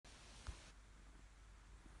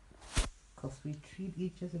because we treat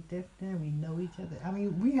each other different. We know each other. I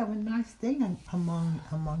mean, we have a nice thing among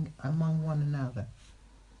one another.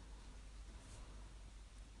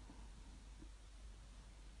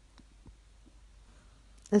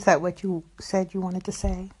 Is that what you said you wanted to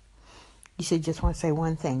say? You should just want to say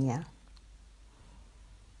one thing, yeah?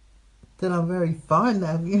 That I'm very fond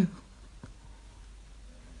of you.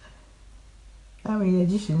 I mean,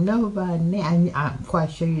 you should know by now. I'm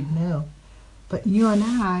quite sure you know. But you and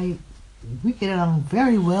I, we get along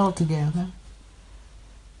very well together.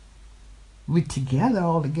 We're together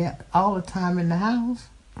all the time in the house.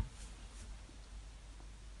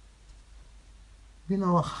 You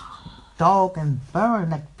know, dog and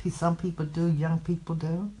burn like some people do, young people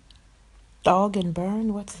do. Dog and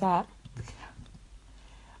burn? What's that?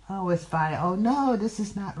 I always find, oh no, this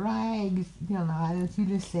is not right. You know, you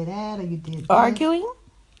didn't say that or you did this. Arguing?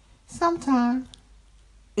 Sometimes.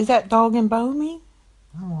 Is that dog and bone mean?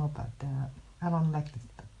 I don't know about that. I don't like to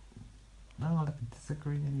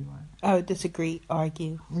disagree anyway. Oh, disagree,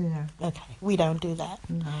 argue. Yeah. Okay, we don't do that.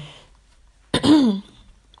 No.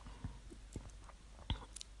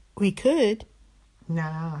 We could.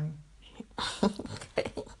 No.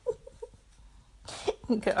 Okay.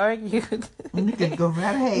 You could argue. You could go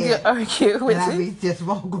right ahead. You could argue with and it. I mean, just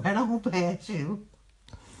walk right on past you.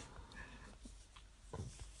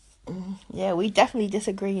 Yeah, we definitely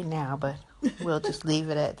disagree now, but we'll just leave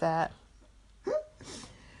it at that.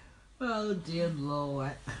 Oh, dear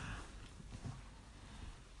Lord.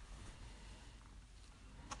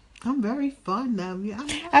 I'm very fond of you.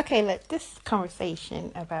 Okay, this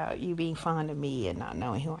conversation about you being fond of me and not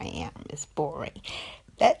knowing who I am is boring.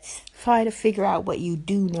 Let's try to figure out what you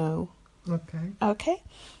do know. Okay. Okay?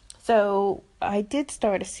 So, I did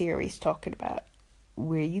start a series talking about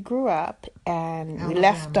where you grew up, and Alabama. We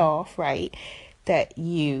left off, right, that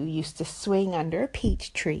you used to swing under a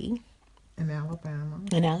peach tree. In Alabama.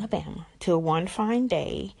 In Alabama. Till one fine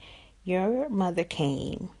day, your mother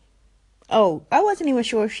came. Oh, I wasn't even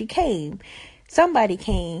sure if she came. Somebody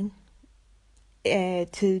came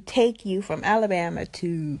to take you from Alabama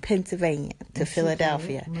to Pennsylvania, to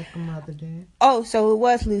Philadelphia. Like a mother did. Oh, so it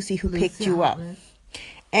was Lucy who picked you up.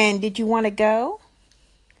 And did you want to go?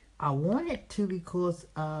 I wanted to because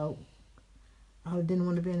I didn't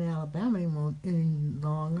want to be in Alabama any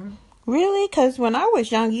longer. Really? Because when I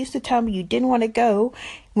was young, you used to tell me you didn't want to go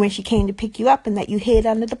when she came to pick you up and that you hid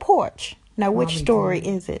under the porch. Now, which story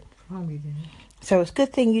is it? Probably did. So it's a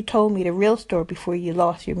good thing you told me the real story before you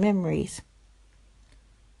lost your memories.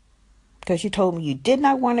 Because you told me you did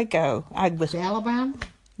not want to go. To Alabama?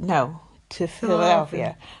 No, to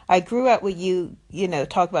Philadelphia. I grew up with you,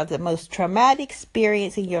 talk about the most traumatic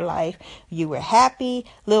experience in your life. You were happy,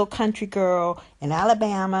 little country girl in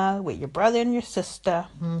Alabama with your brother and your sister.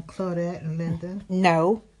 Claudette and Linda.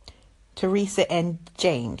 No, Teresa and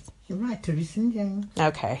James. You're right, Teresa and James.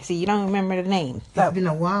 Okay, so you don't remember the names. It's been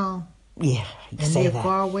a while. Yeah, you and say they're that.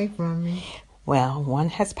 far away from me. Well, one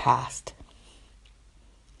has passed.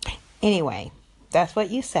 Anyway, that's what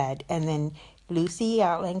you said. And then Lucy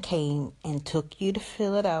Outland came and took you to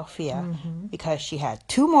Philadelphia because she had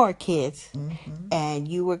 2 more kids and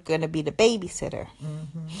you were going to be the babysitter.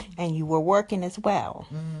 And you were working as well.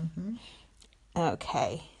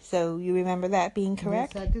 Okay, so you remember that being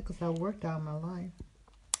correct? Yes, I do, because I worked all my life.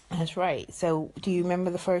 That's right. So do you remember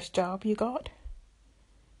the first job you got?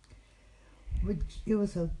 It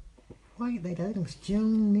was a white lady. I think it was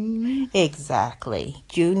June Neiman. Exactly.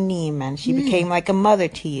 June Neiman. She became like a mother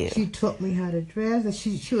to you. She taught me how to dress, and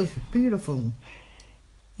she was beautiful.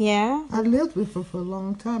 Yeah? I lived with her for a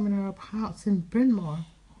long time in her house in Bryn Mawr.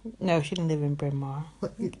 No, she didn't live in Bryn Mawr.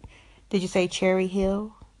 Did you say Cherry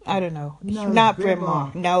Hill? I don't know. No, not Bryn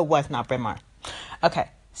Mawr. No, it was not Bryn Mawr. Okay,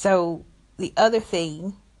 so the other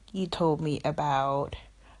thing you told me about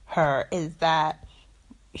her is that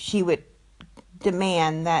she would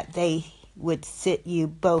demand that they would sit you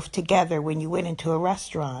both together when you went into a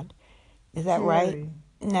restaurant. Is that right?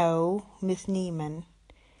 No, Miss Neiman.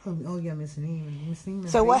 Oh yeah, Miss Neiman. Miss Neiman.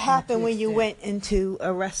 So what happened when you went into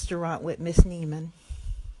a restaurant with Miss Neiman?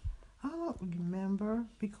 I don't remember,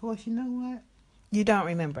 because you know what? You don't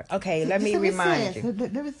remember. Okay, let me remind you.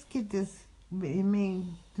 Let me get this. It may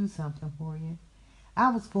do something for you. I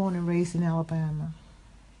was born and raised in Alabama,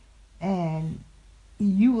 and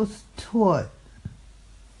you was taught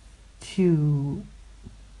to,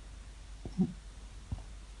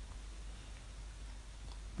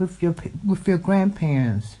 with your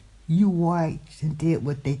grandparents, you watched and did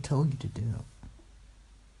what they told you to do.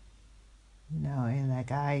 And like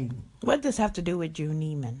What does this have to do with June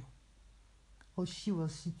Neiman? Well, she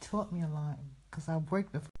taught me a lot, because I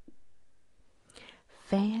worked with her.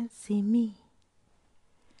 fancy me.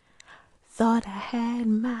 Thought I had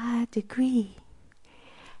my degree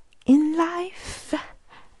in life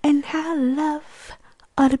and how love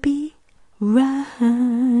ought to be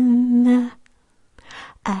run.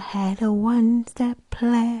 I had a one-step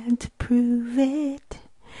plan to prove it.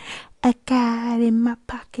 A guide in my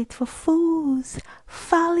pocket for fools,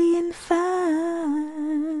 folly and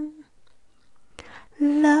fun.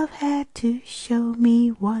 Love had to show me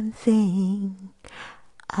one thing.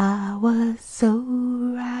 I was so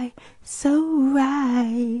right, so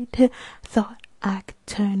right. Thought I could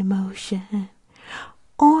turn emotion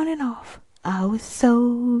on and off. I was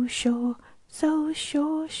so sure, so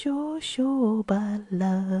sure, sure. But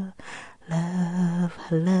love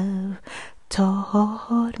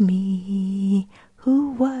taught me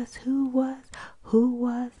who was the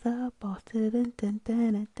boss. Dun, dun, dun,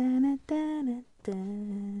 dun, dun, dun, dun,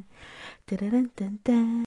 dun, dun, dun, dun, dun.